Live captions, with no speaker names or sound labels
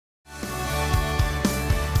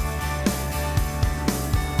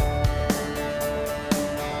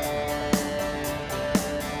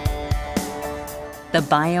The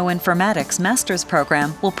Bioinformatics Master's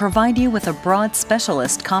Program will provide you with a broad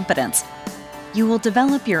specialist competence. You will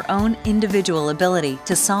develop your own individual ability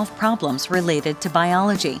to solve problems related to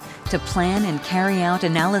biology, to plan and carry out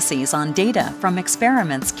analyses on data from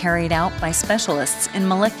experiments carried out by specialists in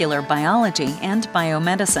molecular biology and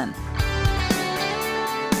biomedicine.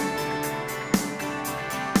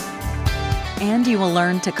 And you will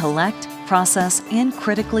learn to collect, process, and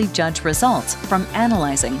critically judge results from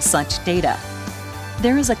analyzing such data.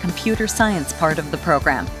 There is a computer science part of the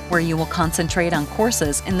program where you will concentrate on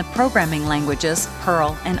courses in the programming languages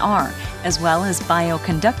Perl and R, as well as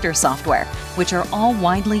bioconductor software, which are all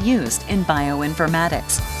widely used in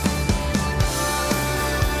bioinformatics.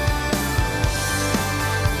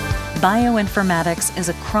 Bioinformatics is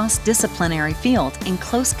a cross-disciplinary field in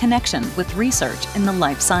close connection with research in the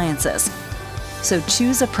life sciences. So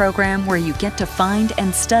choose a program where you get to find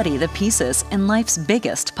and study the pieces in life's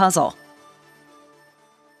biggest puzzle.